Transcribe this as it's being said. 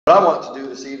I want to do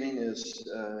this evening is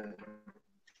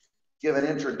give an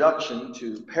introduction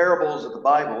to parables of the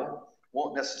Bible.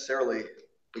 Won't necessarily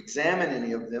examine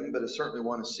any of them, but I certainly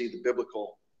want to see the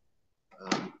biblical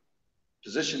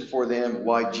position for them,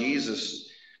 why Jesus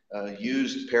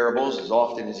used parables as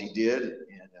often as he did,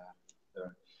 and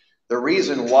the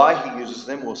reason why he uses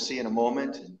them we'll see in a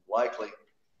moment, and likely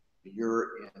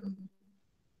you're in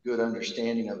good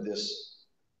understanding of this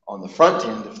on the front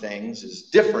end of things is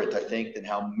different, I think, than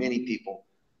how many people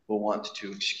will want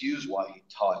to excuse why he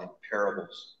taught in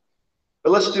parables. But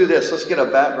let's do this. Let's get a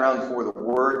background for the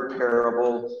word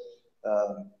parable.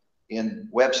 In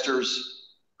Webster's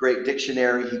great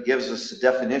dictionary, he gives us the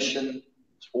definition,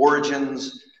 its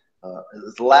origins,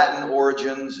 its Latin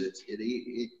origins.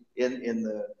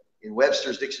 In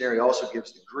Webster's dictionary also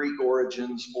gives the Greek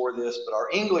origins for this. But our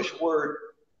English word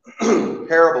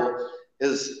parable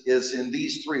is in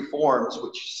these three forms,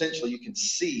 which essentially you can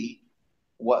see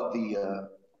what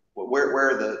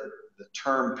where the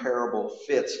term parable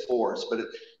fits for us. But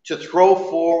to throw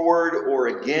forward or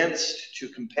against, to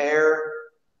compare,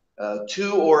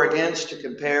 to or against, to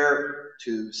compare,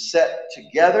 to set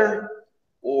together,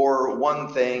 or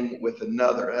one thing with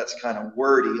another. That's kind of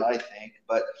wordy, I think,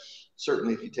 but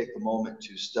certainly if you take the moment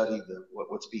to study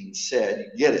what's being said,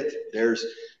 you get it. There's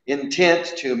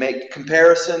intent to make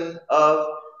comparison of,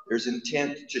 there's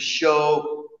intent to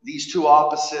show these two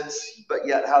opposites, but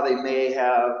yet how they may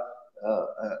have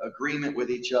agreement with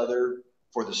each other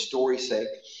for the story's sake.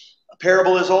 A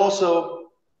parable is also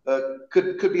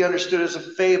could be understood as a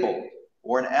fable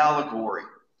or an allegory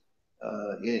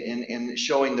in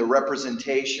showing the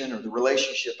representation or the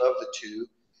relationship of the two,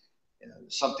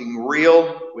 something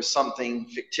real with something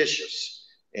fictitious,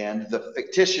 and the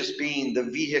fictitious being the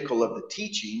vehicle of the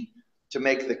teaching to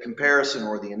make the comparison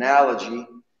or the analogy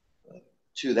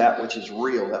to that which is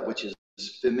real, that which is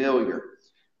familiar.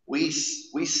 We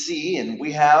see, and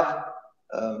we have,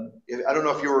 I don't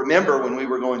know if you remember when we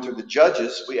were going through the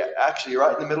Judges, we actually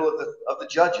right in the middle of the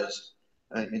Judges.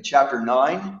 In chapter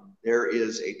 9, there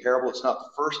is a parable. It's not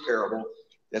the first parable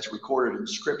that's recorded in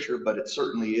Scripture, but it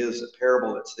certainly is a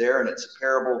parable that's there, and it's a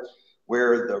parable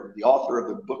where the author of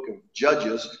the book of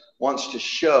Judges wants to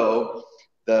show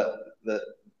the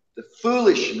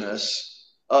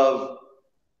foolishness of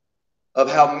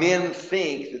how men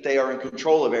think that they are in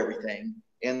control of everything.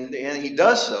 And he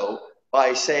does so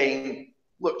by saying,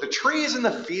 look, the trees in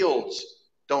the fields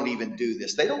don't even do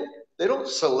this. They don't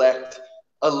select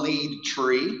a lead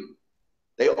tree.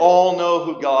 They all know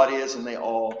who God is, and they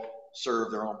all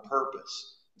serve their own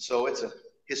purpose. So it's a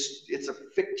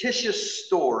fictitious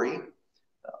story.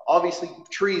 Obviously,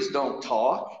 trees don't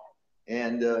talk,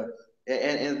 and the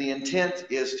intent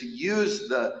is to use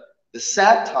the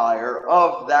satire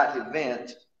of that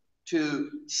event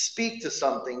to speak to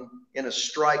something in a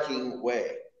striking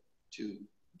way, to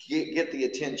get the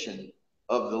attention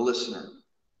of the listener.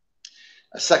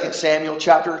 2 Samuel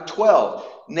chapter 12,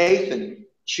 Nathan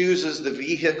chooses the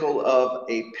vehicle of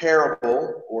a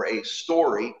parable or a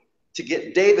story to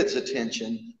get David's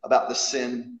attention about the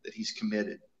sin that he's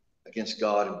committed against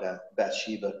God and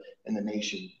Bathsheba and the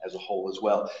nation as a whole as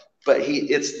well. But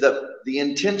it's the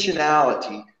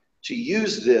intentionality to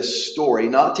use this story,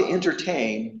 not to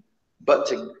entertain, but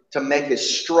to make a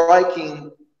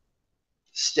striking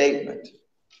statement.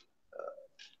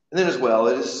 And then as well,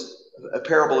 a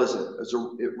parable is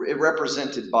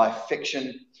represented by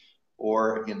fiction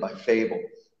or, again, by fable.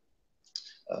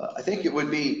 I think it would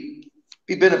be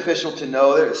beneficial to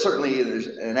know that certainly there's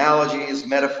analogies,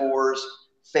 metaphors,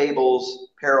 fables,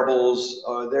 parables.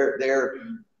 They're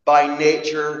by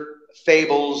nature,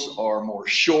 fables are more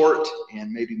short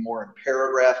and maybe more in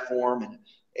paragraph form, and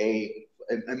a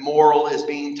moral is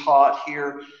being taught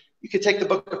here. You could take the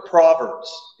book of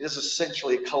Proverbs. It is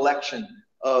essentially a collection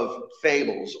of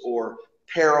fables or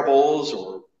parables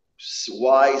or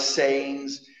wise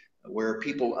sayings where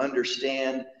people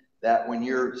understand that when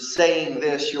you're saying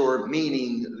this, you're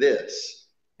meaning this,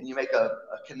 and you make a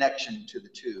connection to the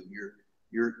two.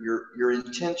 You're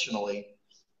intentionally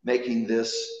making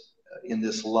this in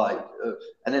this light.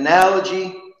 An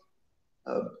analogy,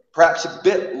 perhaps a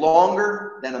bit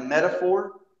longer than a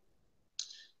metaphor,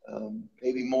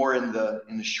 maybe more in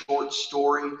the short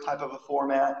story type of a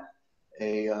format.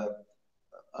 An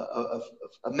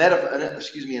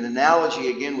analogy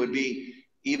again would be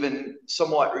even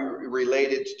somewhat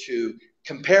related to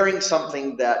comparing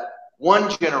something that one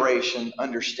generation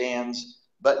understands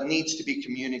but needs to be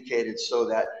communicated so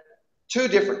that two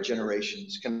different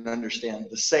generations can understand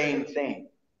the same thing.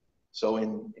 So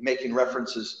in making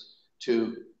references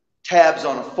to tabs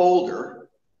on a folder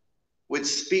would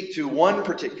speak to one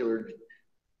particular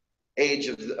age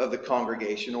of the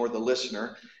congregation or the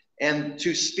listener. And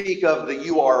to speak of the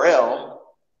URL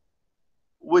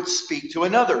would speak to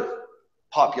another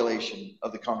population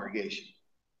of the congregation.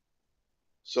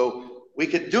 So we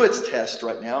could do its test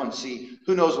right now and see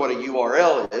who knows what a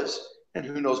URL is and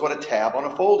who knows what a tab on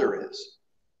a folder is.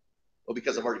 Well,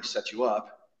 because I've already set you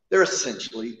up, they're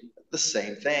essentially the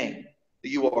same thing.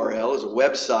 The URL is a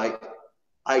website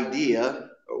idea,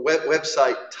 a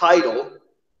website title. I'm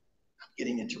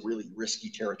getting into really risky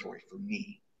territory for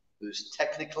me, who's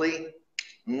technically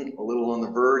a little on the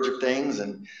verge of things,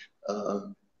 and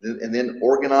then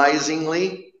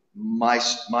organizingly, my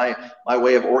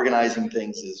way of organizing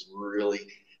things is really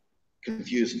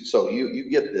confusing. So you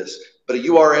get this. But a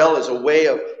URL is a way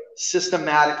of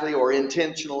systematically or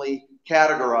intentionally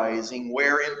categorizing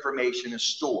where information is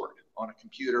stored on a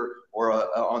computer or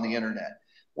on the internet.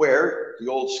 Where the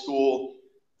old school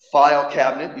file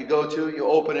cabinet you go to, you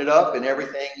open it up, and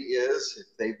everything is, if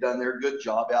they've done their good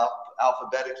job,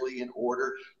 alphabetically in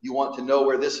order. You want to know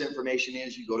where this information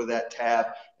is, you go to that tab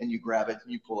and you grab it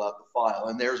and you pull out the file.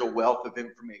 And there's a wealth of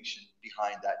information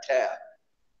behind that tab.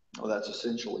 Well, that's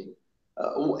essentially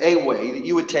a way that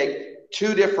you would take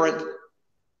two different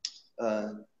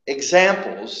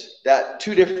examples that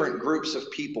two different groups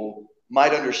of people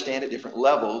might understand at different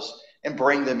levels and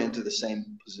bring them into the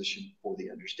same position for the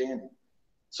understanding.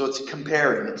 So it's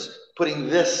comparing, it's putting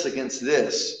this against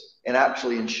this, and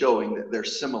actually in showing that they're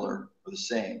similar or the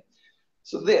same.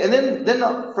 So and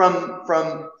then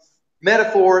from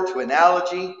metaphor to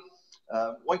analogy,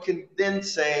 one can then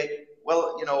say,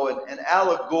 well, you know, an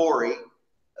allegory,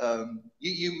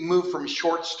 you move from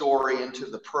short story into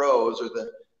the prose or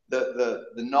the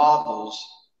novels,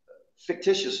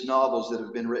 fictitious novels that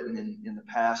have been written in the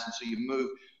past. And so you move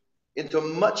into a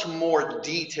much more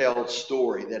detailed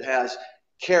story that has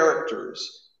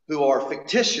characters who are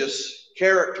fictitious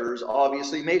characters,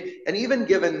 obviously, made and even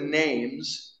given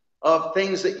names of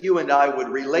things that you and I would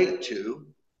relate to.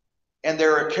 And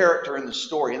they're a character in the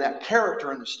story. And that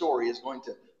character in the story is going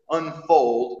to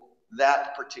unfold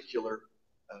that particular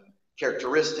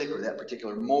characteristic or that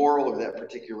particular moral or that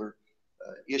particular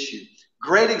issue.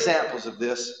 Great examples of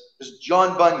this is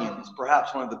John Bunyan is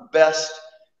perhaps one of the best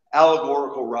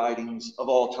allegorical writings of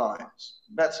all times.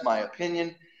 That's my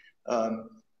opinion.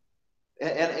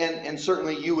 And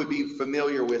certainly you would be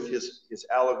familiar with his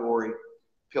allegory,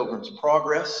 Pilgrim's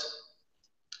Progress.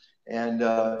 And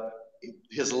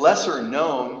his lesser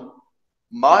known,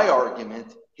 my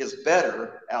argument, his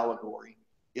better allegory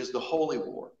is the Holy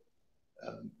War.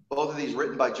 Both of these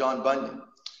written by John Bunyan.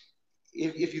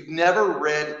 If you've never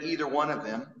read either one of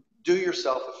them, do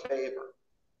yourself a favor.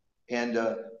 And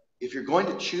if you're going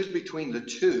to choose between the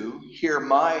two, hear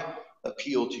my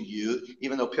appeal to you,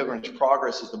 even though Pilgrim's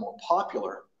Progress is the more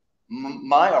popular,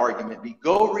 my argument be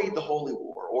go read the Holy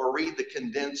War or read the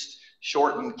condensed,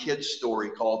 shortened kids story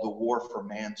called The War for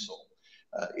Mansell.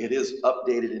 It is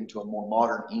updated into a more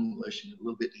modern English and a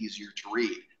little bit easier to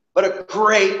read, but a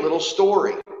great little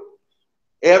story.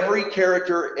 Every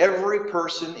character, every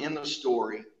person in the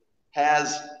story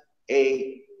has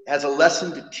a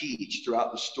lesson to teach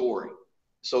throughout the story.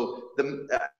 So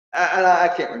I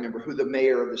can't remember who the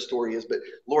mayor of the story is, but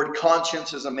Lord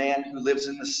Conscience is a man who lives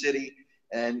in the city,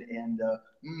 and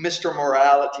Mr.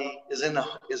 Morality is in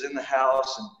the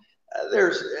house, and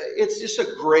it's just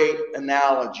a great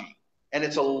analogy, and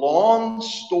it's a long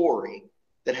story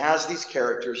that has these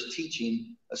characters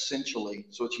teaching essentially.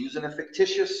 So it's using a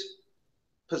fictitious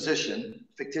position,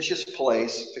 fictitious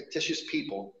place, fictitious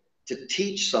people to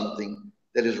teach something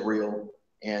that is real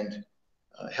and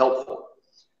helpful.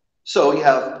 So you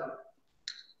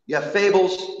have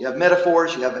fables, you have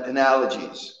metaphors, you have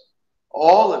analogies.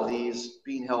 All of these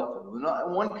being helpful.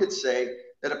 One could say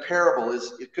that a parable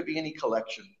it could be any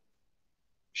collection.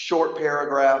 Short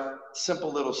paragraph, simple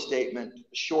little statement,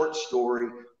 short story,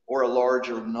 or a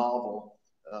larger novel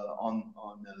on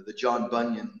the John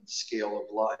Bunyan scale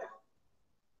of life.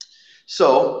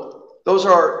 So those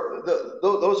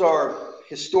are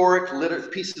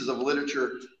historic pieces of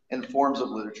literature and forms of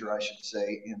literature, I should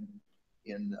say,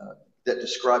 that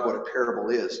describe what a parable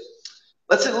is.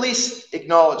 Let's at least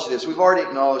acknowledge this. We've already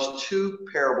acknowledged two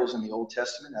parables in the Old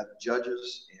Testament,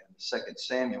 Judges and 2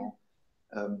 Samuel.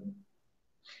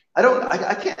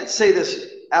 I can't say this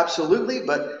absolutely,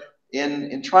 but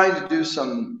in trying to do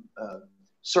some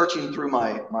searching through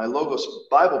my Logos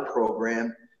Bible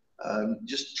program,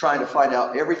 just trying to find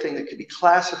out everything that could be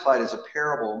classified as a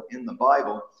parable in the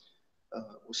Bible,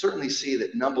 we'll certainly see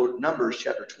that Numbers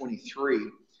chapter 23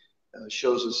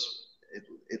 shows us,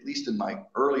 at least in my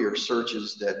earlier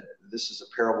searches, that this is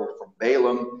a parable from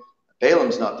Balaam.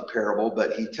 Balaam's not the parable,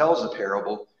 but he tells a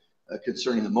parable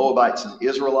concerning the Moabites and the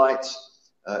Israelites.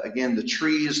 Again, the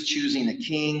trees choosing a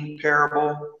king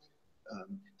parable.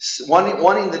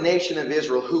 Wanting the nation of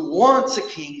Israel, who wants a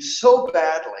king so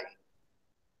badly,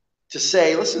 to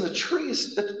say, listen, the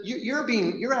trees,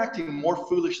 you're acting more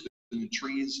foolish than the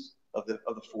trees of the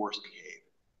forest behave.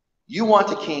 You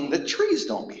want a king. The trees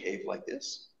don't behave like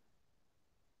this.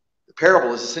 The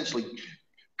parable is essentially,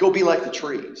 go be like the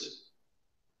trees.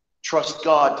 Trust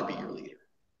God to be your leader.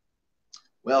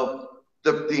 Well,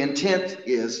 the intent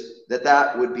is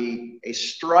that would be a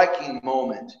striking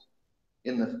moment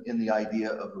in the idea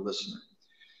of the listener.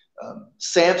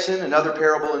 Samson, another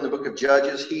parable in the book of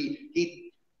Judges,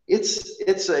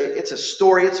 it's a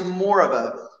story. It's more of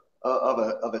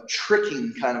a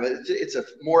tricking kind of it's a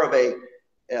more of a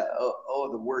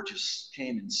the word just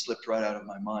came and slipped right out of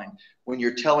my mind. When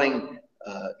you're trying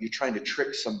to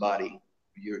trick somebody,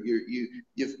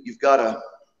 you've got to,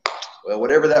 well,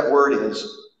 whatever that word is,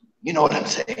 you know what I'm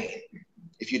saying.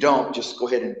 If you don't, just go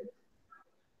ahead and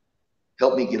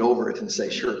help me get over it and say,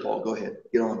 sure, Paul, go ahead,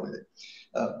 get on with it.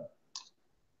 A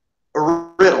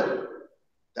riddle.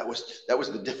 That was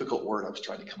the difficult word I was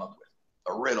trying to come up with.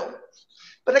 A riddle.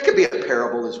 But it could be a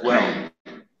parable as well,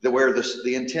 where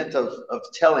the intent of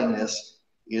telling this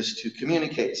is to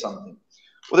communicate something.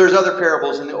 Well, there's other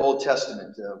parables in the Old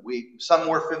Testament. Some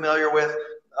we're familiar with,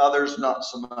 others not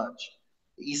so much.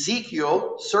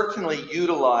 Ezekiel certainly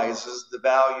utilizes the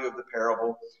value of the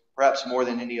parable, perhaps more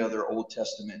than any other Old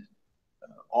Testament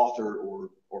author or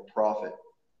prophet.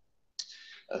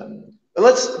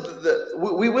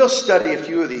 We will study a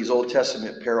few of these Old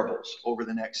Testament parables over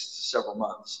the next several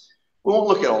months. We won't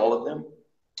look at all of them,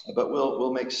 but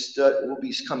we'll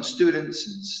become students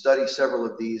and study several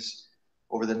of these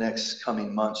over the next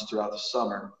coming months throughout the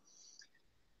summer.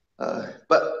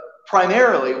 But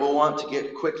primarily, we'll want to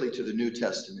get quickly to the New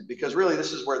Testament, because really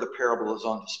this is where the parable is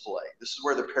on display. This is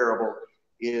where the parable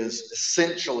is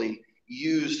essentially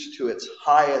used to its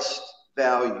highest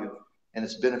value and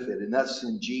its benefit, and that's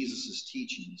in Jesus'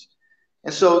 teachings.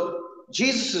 And so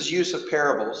Jesus' use of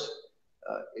parables,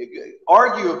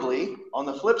 arguably, on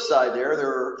the flip side there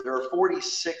are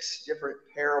 46 different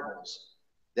parables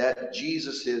that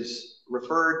Jesus is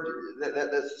that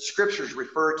the scriptures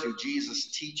refer to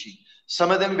Jesus teaching.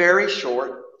 Some of them very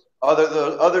short,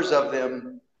 others of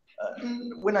them,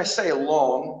 when I say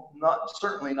long,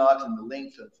 certainly not in the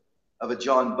length of a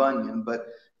John Bunyan, but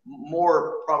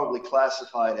more probably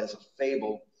classified as a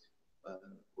fable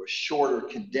or shorter,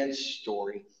 condensed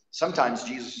story. Sometimes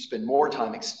Jesus will spend more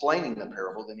time explaining the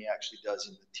parable than he actually does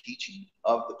in the teaching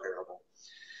of the parable.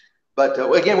 But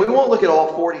again, we won't look at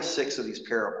all 46 of these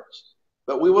parables,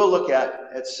 but we will look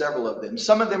at several of them.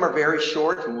 Some of them are very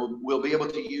short, and we'll be able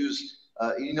to use,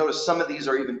 you notice some of these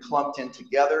are even clumped in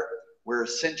together, where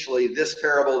essentially this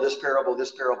parable, this parable,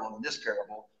 this parable, and this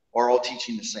parable are all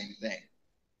teaching the same thing.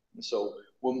 And so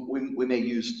we may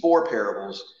use 4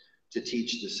 parables to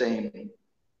teach the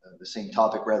same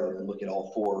topic, rather than look at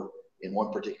all 4 in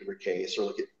one particular case, or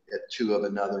look at 2 of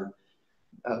another.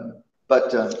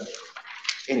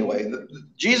 Anyway,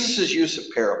 Jesus' use of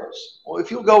parables. Well, if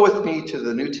you'll go with me to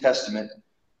the New Testament,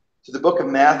 to the book of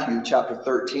Matthew, chapter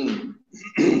 13.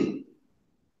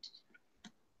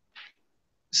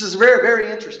 This is very,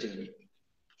 very interesting.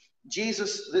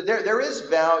 Jesus, there is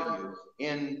value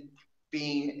in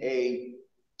being a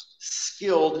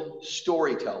skilled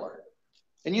storyteller.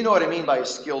 And you know what I mean by a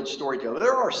skilled storyteller.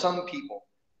 There are some people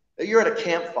that you're at a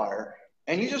campfire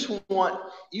and you just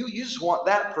want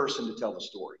that person to tell the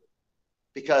story,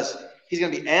 because he's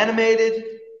going to be animated,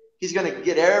 he's going to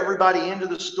get everybody into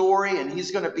the story, and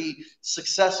he's going to be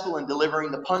successful in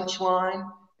delivering the punchline,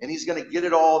 and he's going to get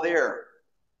it all there.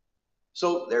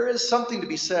 So there is something to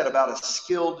be said about a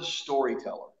skilled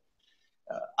storyteller.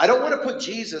 I don't want to put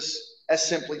Jesus as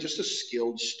simply just a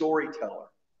skilled storyteller.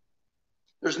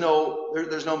 There's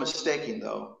no mistaking,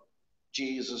 though.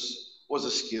 Jesus was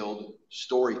a skilled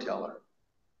storyteller.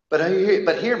 But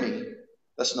hear me,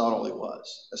 that's not all he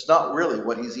was. That's not really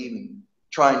what he's even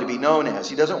trying to be known as.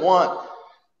 He doesn't want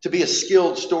to be a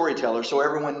skilled storyteller so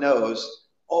everyone knows,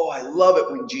 oh, I love it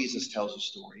when Jesus tells a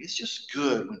story. It's just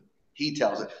good when he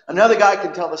tells it. Another guy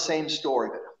can tell the same story,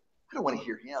 but I don't want to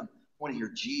hear him. I want to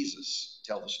hear Jesus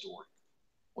tell the story.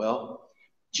 Well,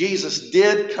 Jesus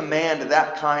did command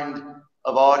that kind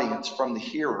of audience from the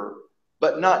hearer,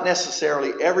 but not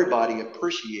necessarily everybody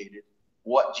appreciated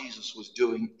what Jesus was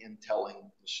doing in telling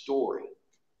the story.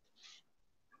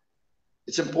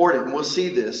 It's important, and we'll see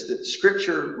this, that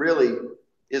Scripture really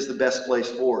is the best place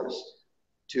for us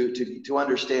to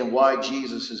understand why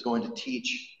Jesus is going to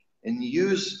teach and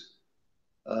use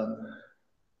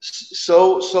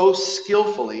so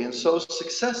skillfully and so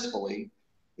successfully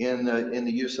in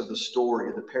the use of the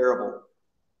story, the parable.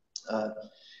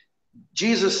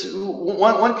 Jesus,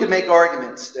 one could make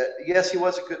arguments that, yes, he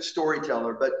was a good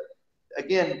storyteller, but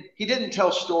again, he didn't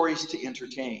tell stories to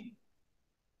entertain.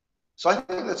 So I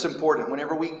think that's important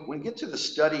whenever we get to the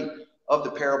study of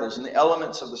the parables and the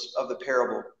elements of the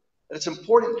parable, that it's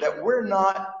important that we're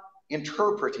not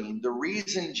interpreting the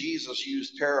reason Jesus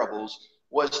used parables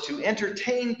was to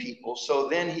entertain people so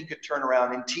then he could turn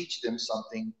around and teach them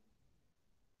something.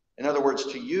 In other words,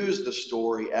 to use the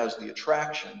story as the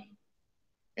attraction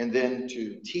and then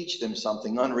to teach them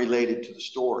something unrelated to the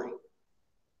story.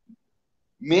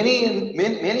 Many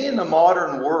in the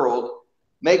modern world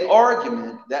make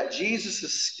argument that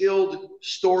Jesus' skilled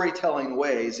storytelling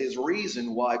ways is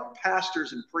reason why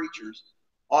pastors and preachers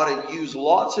ought to use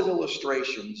lots of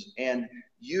illustrations and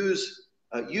use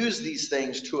these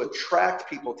things to attract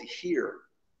people to hear,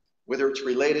 whether it's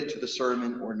related to the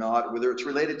sermon or not, whether it's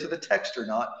related to the text or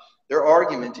not. Their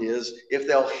argument is if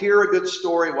they'll hear a good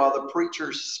story while the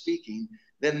preacher's speaking,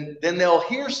 then they'll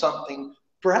hear something,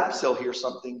 perhaps they'll hear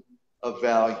something of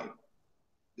value.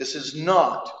 This is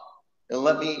not, and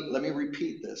let me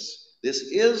repeat this. This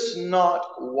is not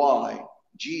why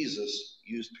Jesus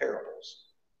used parables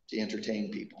to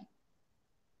entertain people.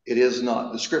 It is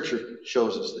not. The scripture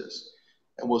shows us this.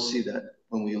 And we'll see that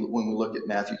when we look at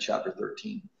Matthew chapter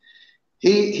 13.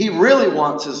 He really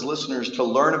wants his listeners to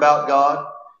learn about God.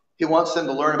 He wants them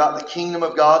to learn about the kingdom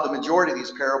of God. The majority of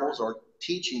these parables are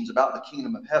teachings about the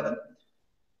kingdom of heaven.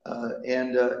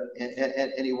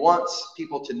 And he wants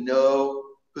people to know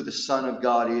who the Son of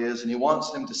God is, and he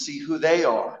wants them to see who they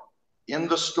are in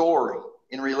the story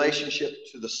in relationship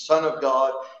to the Son of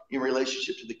God, in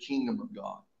relationship to the kingdom of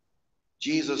God.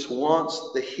 Jesus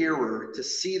wants the hearer to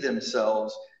see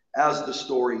themselves as the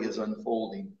story is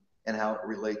unfolding and how it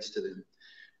relates to them.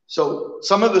 So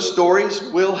some of the stories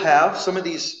will have, some of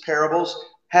these parables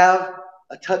have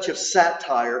a touch of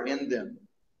satire in them.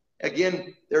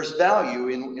 Again, there's value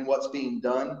in what's being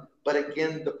done, but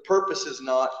again, the purpose is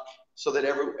not so that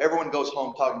everyone goes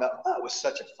home talking about, that was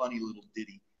such a funny little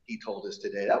ditty he told us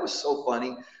today. That was so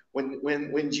funny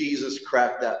when Jesus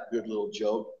cracked that good little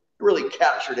joke. It really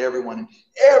captured everyone, and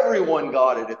everyone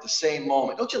got it at the same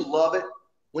moment. Don't you love it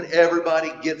when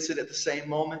everybody gets it at the same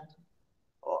moment?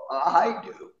 Well, I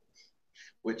do,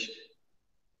 which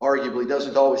arguably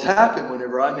doesn't always happen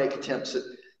whenever I make attempts at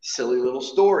silly little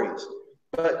stories.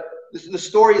 But the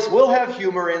stories will have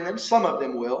humor in them. Some of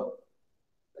them will,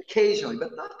 occasionally,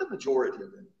 but not the majority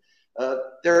of them.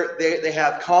 They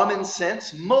have common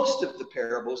sense. Most of the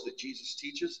parables that Jesus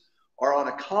teaches are on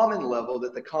a common level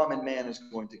that the common man is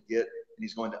going to get, and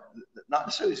he's going to, not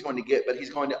necessarily he's going to get, but he's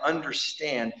going to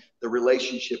understand the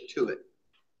relationship to it.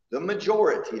 The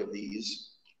majority of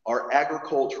these are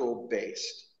agricultural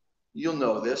based. You'll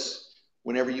know this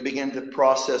whenever you begin to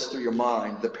process through your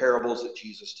mind the parables that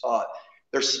Jesus taught.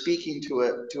 They're speaking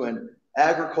to an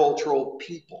agricultural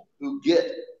people who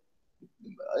get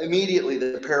immediately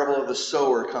the parable of the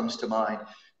sower comes to mind.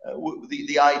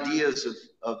 The ideas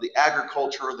of the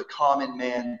agriculture, the common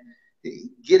man,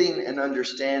 getting and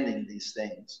understanding these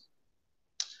things.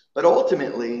 But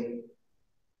ultimately,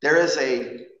 there is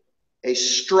a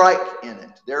strike in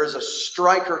it. There is a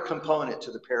striker component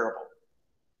to the parable.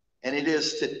 And it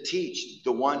is to teach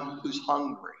the one who's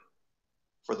hungry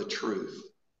for the truth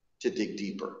to dig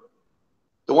deeper.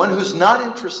 The one who's not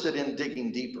interested in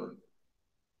digging deeper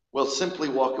will simply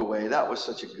walk away. That was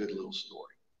such a good little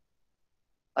story.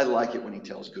 I like it when he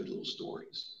tells good little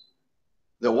stories.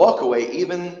 They'll walk away,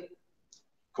 even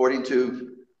according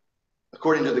to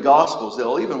the Gospels,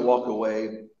 they'll even walk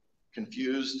away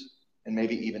confused and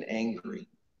maybe even angry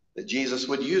that Jesus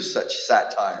would use such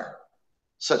satire,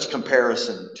 such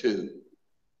comparison to.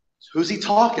 Who's he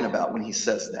talking about when he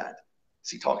says that? Is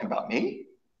he talking about me?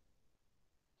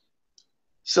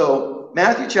 So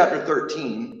Matthew chapter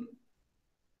 13,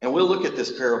 and we'll look at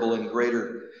this parable in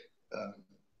greater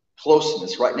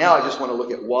closeness. Right now, I just want to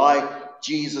look at why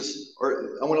Jesus,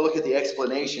 or I want to look at the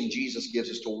explanation Jesus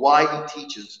gives as to why he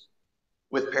teaches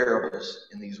with parables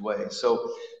in these ways.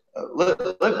 So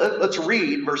let's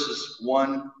read verses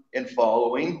 1 and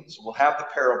following. So we'll have the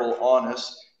parable on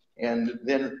us. And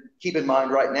then keep in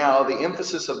mind right now, the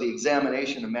emphasis of the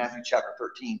examination of Matthew chapter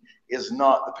 13 is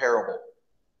not the parable.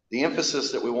 The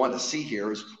emphasis that we want to see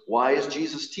here is, why is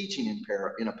Jesus teaching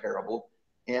in a parable?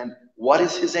 And what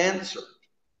is his answer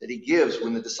that he gives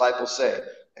when the disciples say,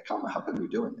 hey, come on, how come you're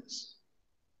doing this?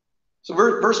 So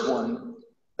verse 1,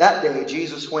 that day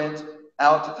Jesus went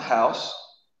out of the house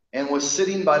and was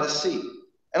sitting by the sea,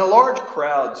 and a large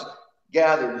crowd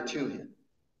gathered to him.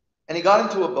 And he got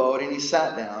into a boat and he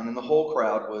sat down, and the whole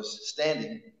crowd was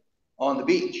standing on the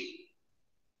beach.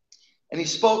 And he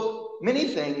spoke many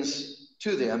things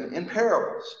to them in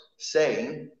parables,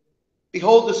 saying,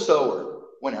 Behold, the sower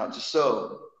went out to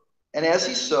sow. And as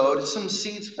he sowed, some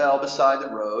seeds fell beside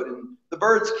the road, and the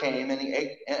birds came and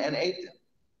ate them.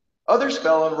 Others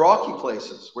fell on rocky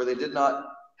places where they did not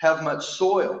have much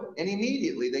soil, and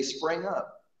immediately they sprang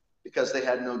up, because they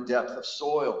had no depth of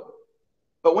soil.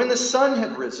 But when the sun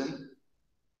had risen,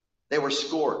 they were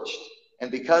scorched,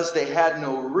 and because they had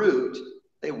no root,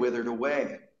 they withered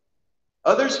away.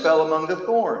 Others fell among the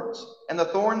thorns, and the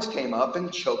thorns came up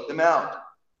and choked them out.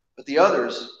 But the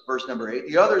others, verse number 8,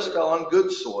 the others fell on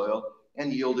good soil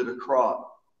and yielded a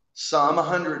crop, some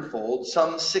 100-fold,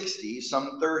 some 60,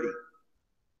 some 30.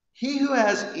 He who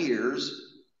has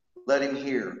ears, let him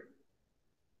hear.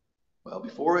 Well,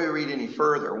 before we read any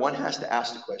further, one has to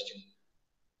ask the question,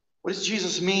 what does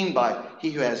Jesus mean by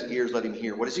he who has ears, let him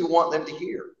hear? What does he want them to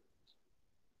hear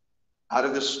out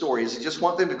of this story? Does he just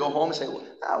want them to go home and say, well,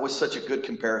 that was such a good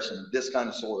comparison, this kind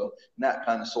of soil and that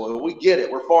kind of soil? We get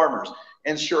it, we're farmers.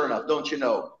 And sure enough, don't you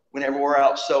know, whenever we're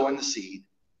out sowing the seed,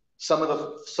 some of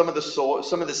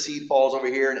the seed falls over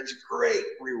here and it's great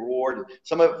reward. And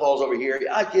some of it falls over here.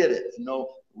 I get it. You know,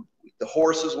 the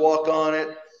horses walk on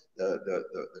it, the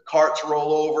carts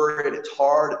roll over it. It's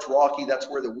hard, it's rocky. That's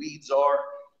where the weeds are.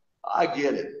 I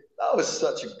get it. That was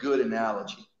such a good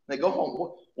analogy. They go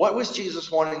home. What was Jesus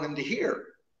wanting them to hear?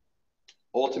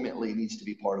 Ultimately, it needs to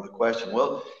be part of the question.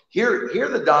 Well, hear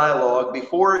the dialogue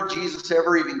before Jesus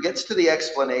ever even gets to the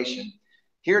explanation.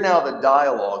 Hear now the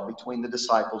dialogue between the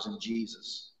disciples and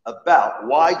Jesus about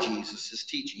why Jesus is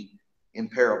teaching in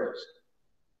parables.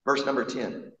 Verse number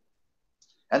 10.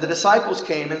 And the disciples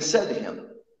came and said to him,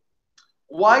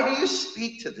 Why do you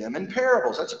speak to them in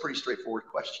parables? That's a pretty straightforward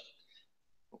question.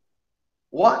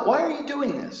 Why are you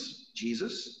doing this,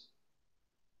 Jesus?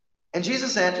 And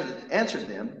Jesus answered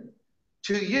them,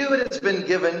 To you it has been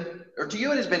given, or to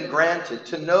you it has been granted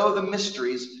to know the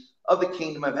mysteries of the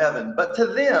kingdom of heaven, but to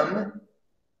them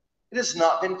it has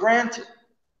not been granted.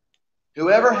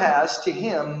 Whoever has, to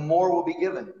him more will be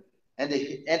given, and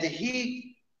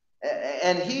he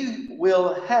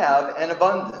will have an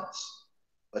abundance.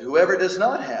 But whoever does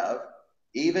not have,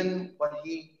 even what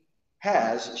he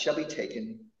has shall be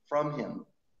taken from him.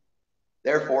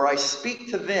 Therefore I speak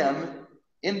to them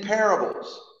in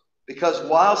parables, because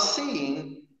while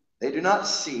seeing, they do not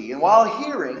see, and while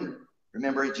hearing,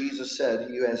 remember Jesus said,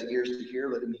 He who has ears to hear,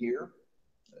 let him hear.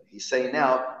 He's saying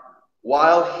now,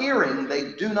 while hearing,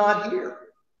 they do not hear,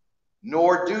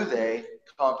 nor do they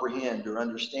comprehend or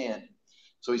understand.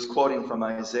 So he's quoting from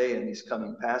Isaiah in these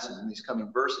coming passages, in these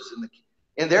coming verses.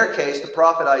 In their case, the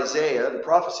prophet Isaiah, the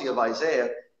prophecy of Isaiah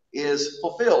is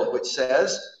fulfilled, which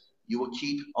says, You will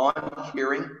keep on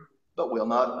hearing, but will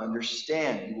not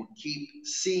understand. You will keep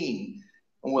seeing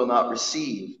and will not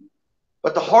receive.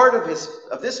 But the heart of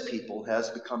this people has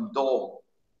become dull.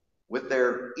 With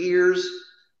their ears,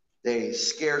 they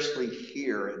scarcely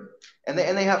hear, and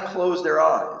they have closed their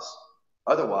eyes.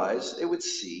 Otherwise, they would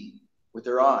see with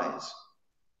their eyes,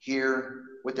 hear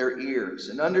with their ears,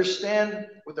 and understand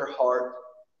with their heart,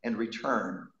 and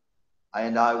return,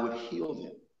 and I would heal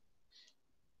them.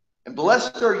 And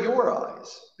blessed are your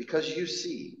eyes, because you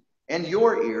see, and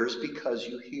your ears, because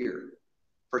you hear.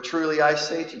 For truly I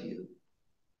say to you,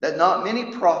 that many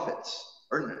prophets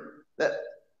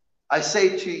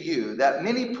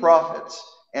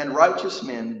and righteous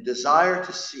men desire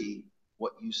to see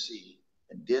what you see,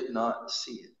 and did not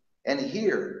see it, and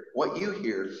hear what you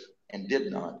hear, and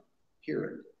did not hear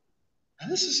it. Now,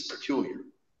 this is peculiar,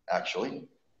 actually,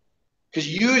 because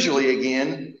usually,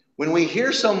 again, when we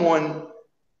hear someone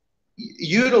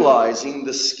utilizing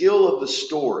the skill of the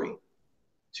story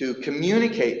to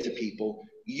communicate to people,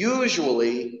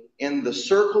 usually in the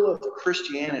circle of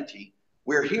Christianity,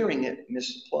 we're hearing it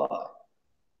misapplied.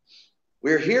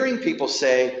 We're hearing people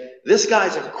say, this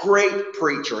guy's a great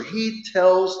preacher. He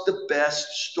tells the best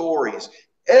stories.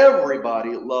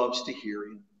 Everybody loves to hear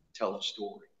him tell a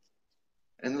story.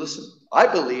 And listen, I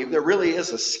believe there really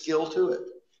is a skill to it.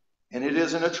 And it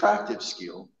is an attractive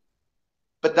skill.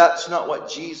 But that's not what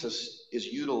Jesus is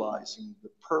utilizing the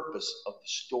purpose of the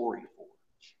story for.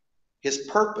 His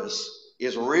purpose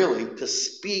is really to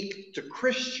speak to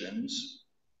Christians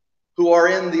who are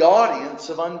in the audience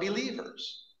of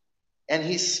unbelievers. And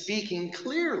he's speaking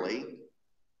clearly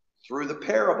through the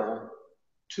parable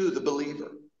to the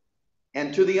believer.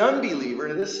 And to the unbeliever,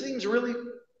 and this seems really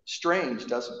strange,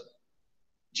 doesn't it?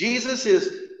 Jesus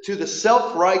is to the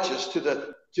self-righteous, to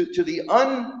the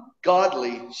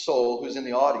ungodly soul who's in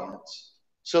the audience.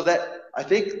 So that, I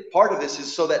think part of this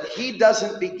is so that he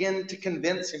doesn't begin to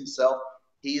convince himself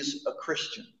he's a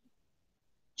Christian.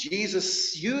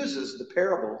 Jesus uses the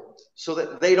parable so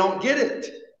that they don't get it.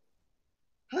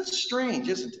 That's strange,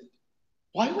 isn't it?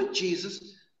 Why would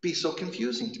Jesus be so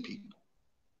confusing to people?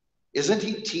 Isn't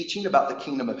he teaching about the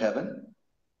kingdom of heaven?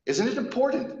 Isn't it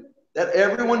important that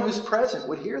everyone who's present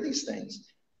would hear these things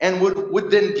and would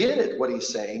then get it, what he's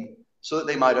saying, so that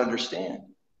they might understand?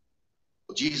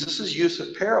 Well, Jesus' use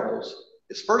of parables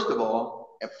is first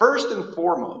and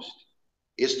foremost,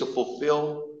 is to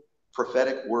fulfill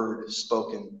prophetic word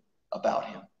spoken about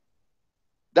him.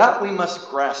 That we must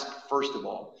grasp first of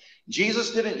all.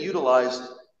 Jesus didn't utilize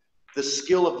the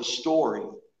skill of the story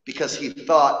because he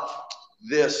thought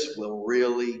this will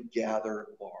really gather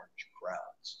large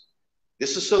crowds.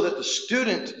 This is so that the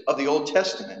student of the Old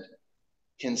Testament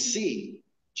can see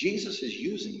Jesus is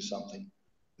using something.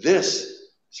 This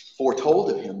is foretold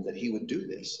of him that he would do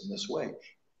this in this way.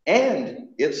 And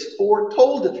it's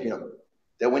foretold of him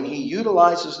that when he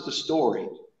utilizes the story,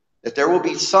 that there will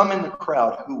be some in the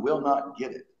crowd who will not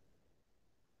get it.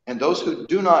 And those who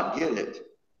do not get it,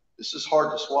 this is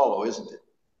hard to swallow, isn't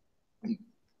it?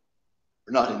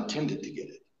 We're not intended to get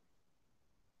it.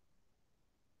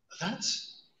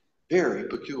 That's very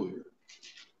peculiar.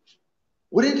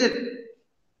 Wouldn't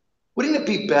it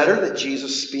be better that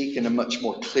Jesus speak in a much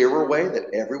more clearer way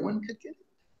that everyone could get it?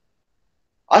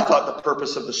 I thought the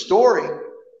purpose of the story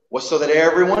was so that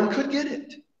everyone could get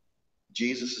it.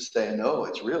 Jesus is saying, no,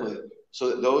 it's really so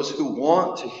that those who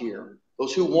want to hear,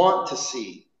 those who want to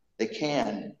see, they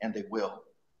can and they will.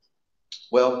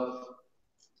 Well,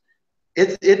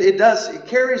 it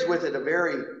carries with it a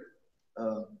very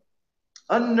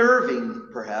unnerving,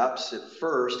 perhaps at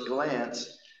first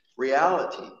glance,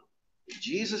 reality.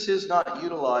 Jesus is not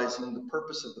utilizing the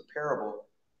purpose of the parable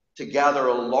to gather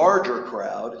a larger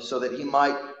crowd so that he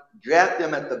might get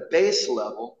them at the base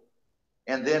level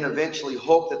and then eventually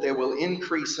hope that they will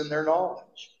increase in their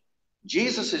knowledge.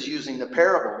 Jesus is using the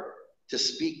parable to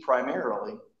speak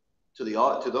primarily to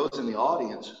those in the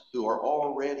audience who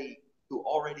already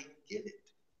get it,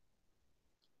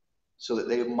 so that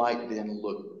they might then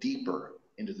look deeper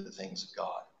into the things of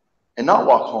God and not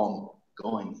walk home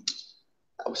going,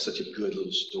 that was such a good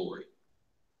little story.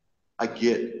 I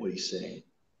get what he's saying.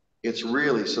 It's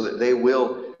really so that they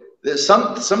will.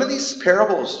 Some of these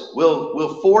parables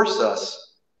will force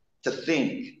us to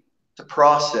think, to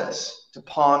process, to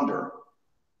ponder.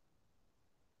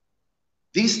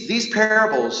 These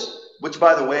parables, which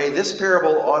by the way, this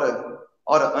parable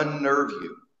ought to unnerve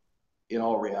you in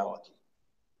all reality.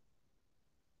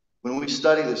 When we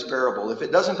study this parable, if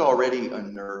it doesn't already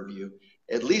unnerve you,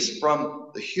 at least from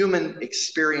the human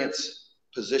experience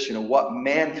position of what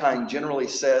mankind generally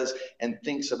says and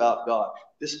thinks about God,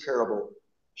 this parable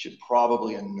should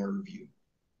probably unnerve you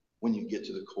when you get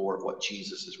to the core of what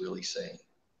Jesus is really saying.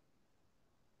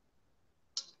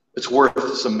 It's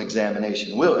worth some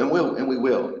examination. We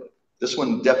will. This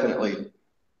one definitely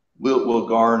will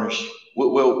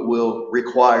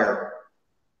require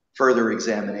further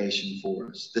examination for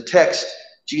us. The text,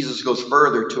 Jesus goes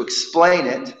further to explain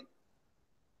it,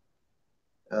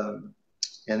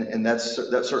 and that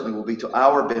certainly will be to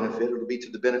our benefit. It will be to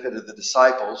the benefit of the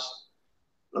disciples.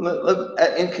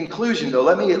 In conclusion, though,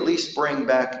 let me at least bring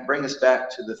us back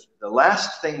to the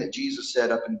last thing that Jesus said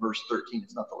up in verse 13.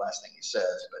 It's not the last thing he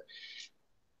says, but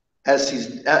as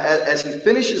he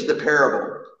finishes the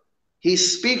parable, he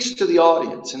speaks to the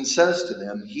audience and says to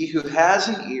them, "He who has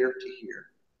an ear to hear,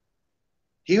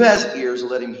 he who has ears,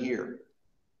 let him hear."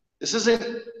 This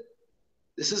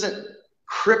isn't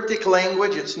cryptic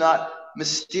language. It's not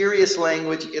mysterious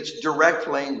language. It's direct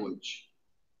language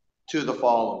to the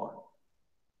follower.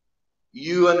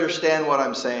 You understand what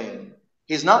I'm saying.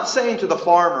 He's not saying to the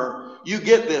farmer, "You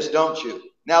get this, don't you?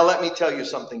 Now let me tell you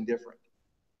something different."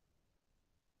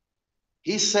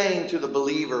 He's saying to the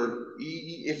believer,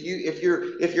 if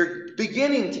you're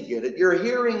beginning to get it, you're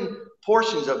hearing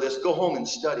portions of this, go home and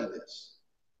study this.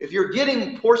 If you're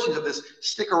getting portions of this,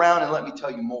 stick around and let me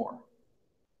tell you more.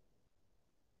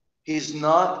 He's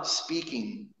not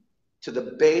speaking to the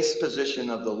base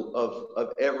position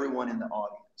of everyone in the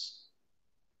audience.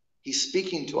 He's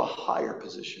speaking to a higher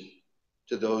position,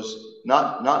 to those,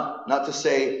 not to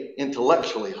say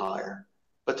intellectually higher,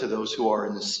 but to those who are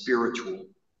in the spiritual,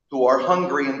 who are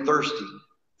hungry and thirsty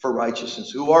for righteousness,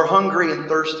 who are hungry and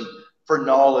thirsty for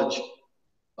knowledge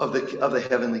of the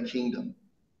heavenly kingdom.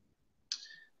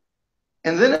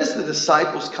 And then as the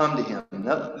disciples come to him,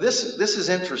 now this is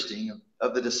interesting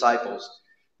of the disciples.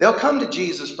 They'll come to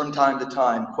Jesus from time to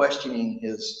time questioning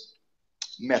his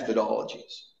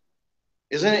methodologies.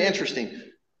 Isn't it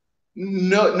interesting?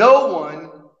 No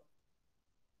one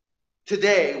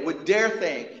today would dare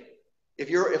think,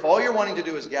 if all you're wanting to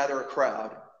do is gather a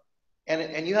crowd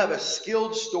and you have a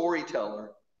skilled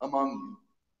storyteller among you,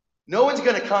 no one's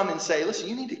going to come and say,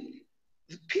 listen,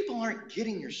 people aren't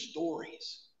getting your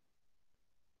stories.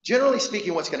 Generally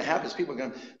speaking, what's going to happen is people are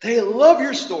going to, they love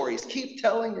your stories. Keep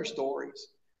telling your stories.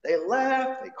 They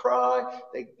laugh, they cry,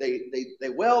 they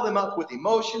well them up with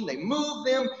emotion, they move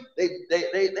them,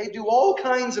 they do all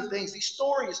kinds of things. These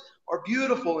stories are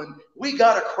beautiful, and we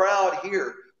got a crowd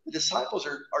here. The disciples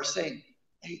are saying,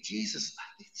 hey, Jesus,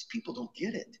 these people don't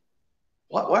get it.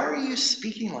 Why are you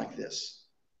speaking like this?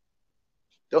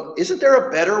 Isn't there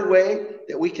a better way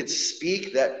that we could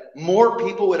speak that more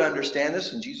people would understand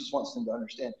this? And Jesus wants them to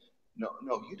understand. No,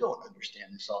 you don't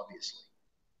understand this, obviously.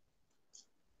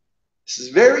 This is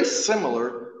very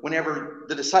similar whenever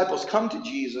the disciples come to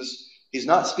Jesus. He's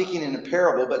not speaking in a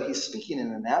parable, but he's speaking in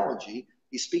an analogy.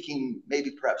 He's speaking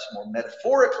maybe perhaps more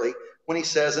metaphorically when he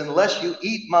says, unless you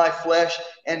eat my flesh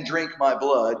and drink my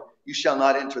blood, you shall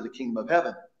not enter the kingdom of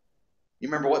heaven. You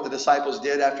remember what the disciples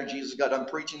did after Jesus got done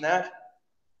preaching that?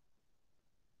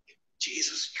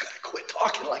 Jesus, you got to quit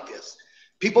talking like this.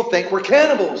 People think we're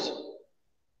cannibals.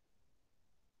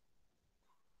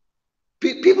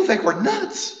 People think we're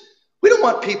nuts. We don't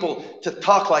want people to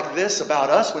talk like this about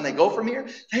us when they go from here.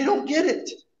 They don't get it.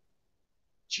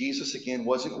 Jesus, again,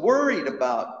 wasn't worried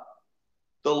about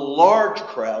the large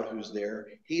crowd who's there.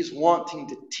 He's wanting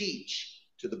to teach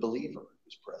to the believer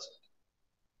who's present.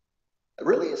 It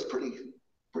really is pretty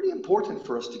important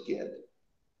for us to get.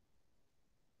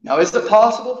 Now, is it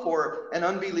possible for an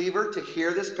unbeliever to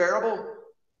hear this parable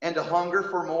and to hunger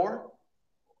for more?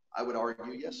 I would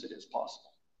argue, yes, it is possible.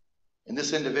 And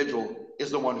this individual is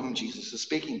the one whom Jesus is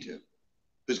speaking to,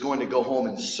 who's going to go home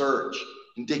and search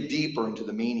and dig deeper into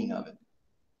the meaning of it.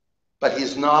 But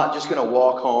he's not just going to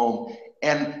walk home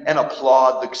and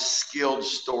applaud the skilled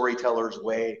storyteller's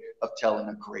way of telling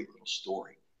a great little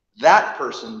story. That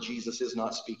person Jesus is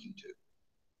not speaking to.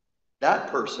 That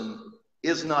person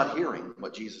is not hearing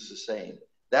what Jesus is saying.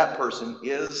 That person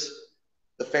is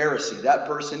the Pharisee. That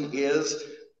person is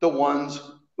the ones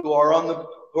who are on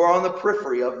the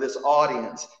periphery of this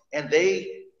audience, and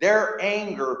their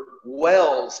anger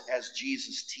wells as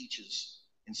Jesus teaches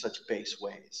in such base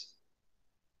ways.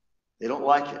 They don't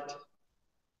like it,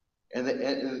 and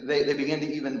they begin to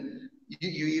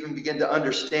you even begin to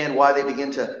understand why they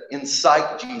begin to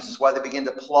incite Jesus, why they begin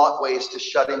to plot ways to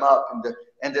shut him up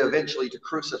and to eventually to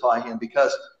crucify him.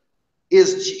 Because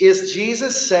is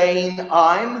Jesus saying,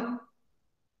 I'm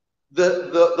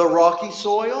the rocky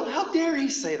soil? How dare he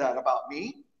say that about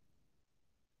me?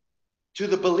 To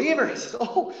the believer, he says,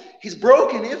 oh, he's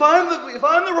broken. If I'm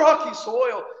the rocky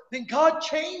soil, then God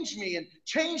change me and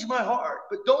change my heart,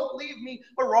 but don't leave me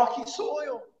a rocky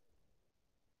soil.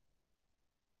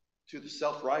 To the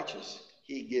self-righteous,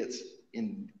 he gets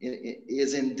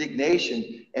his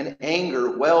indignation and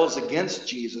anger wells against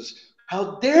Jesus.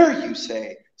 How dare you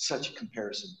say such a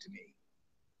comparison to me?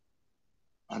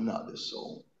 I'm not this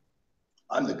soul.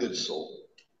 I'm the good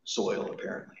soil,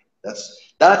 apparently. That's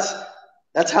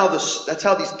how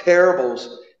these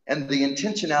parables and the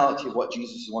intentionality of what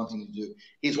Jesus is wanting to do.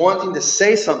 He's wanting to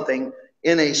say something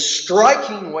in a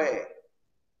striking way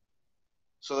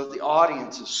so that the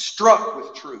audience is struck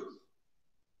with truth.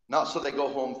 Not so they go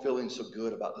home feeling so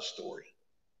good about the story.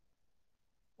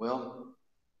 Well,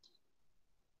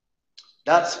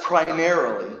 that's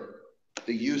primarily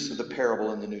the use of the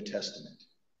parable in the New Testament.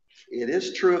 It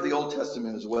is true of the Old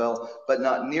Testament as well, but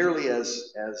not nearly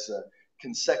as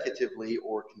consecutively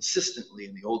or consistently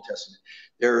in the Old Testament.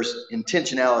 There's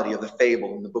intentionality of the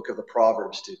fable in the book of the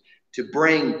Proverbs to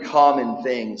bring common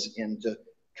things and to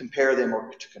compare them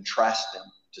or to contrast them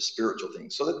to spiritual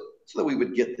things so that we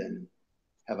would get them,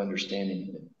 have understanding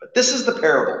of them. But this is the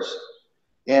parables,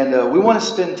 and we want to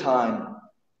spend time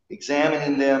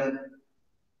examining them.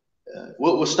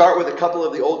 We'll start with a couple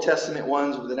of the Old Testament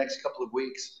ones over the next couple of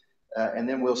weeks. And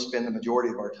then we'll spend the majority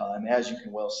of our time, as you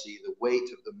can well see, the weight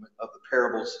of the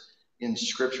parables in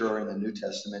Scripture or in the New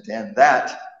Testament, and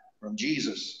that from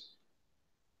Jesus.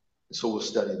 So we'll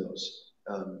study those.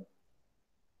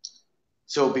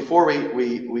 So before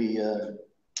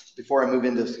before I move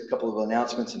into a couple of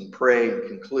announcements and pray and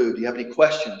conclude, do you have any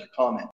questions or comments?